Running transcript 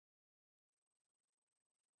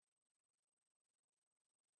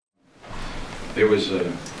It was the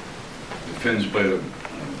Finns played a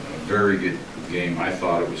very good game. I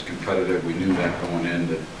thought it was competitive. We knew that going in,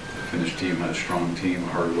 that the Finnish team had a strong team, a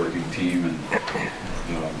hard-working team, and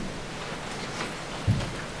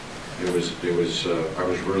I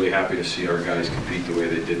was really happy to see our guys compete the way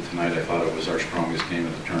they did tonight. I thought it was our strongest game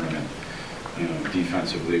of the tournament.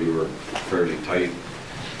 Defensively, we were fairly tight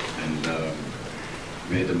and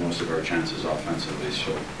made the most of our chances offensively.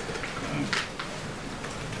 So,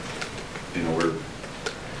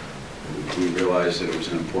 we realized that it was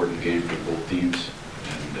an important game for both teams,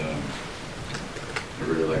 and I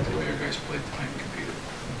really liked the way our guys played tonight and competed.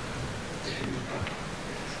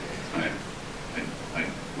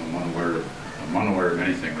 I'm unaware of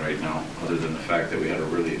anything right now, other than the fact that we had a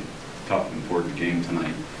really tough, important game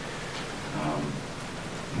tonight.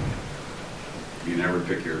 You never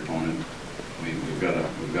pick your opponent. We've got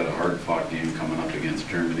a hard-fought game coming up against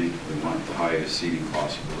Germany. We want the highest seeding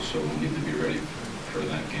possible, so we'll need to be ready for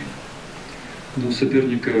that game. Но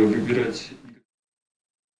соперника выбирать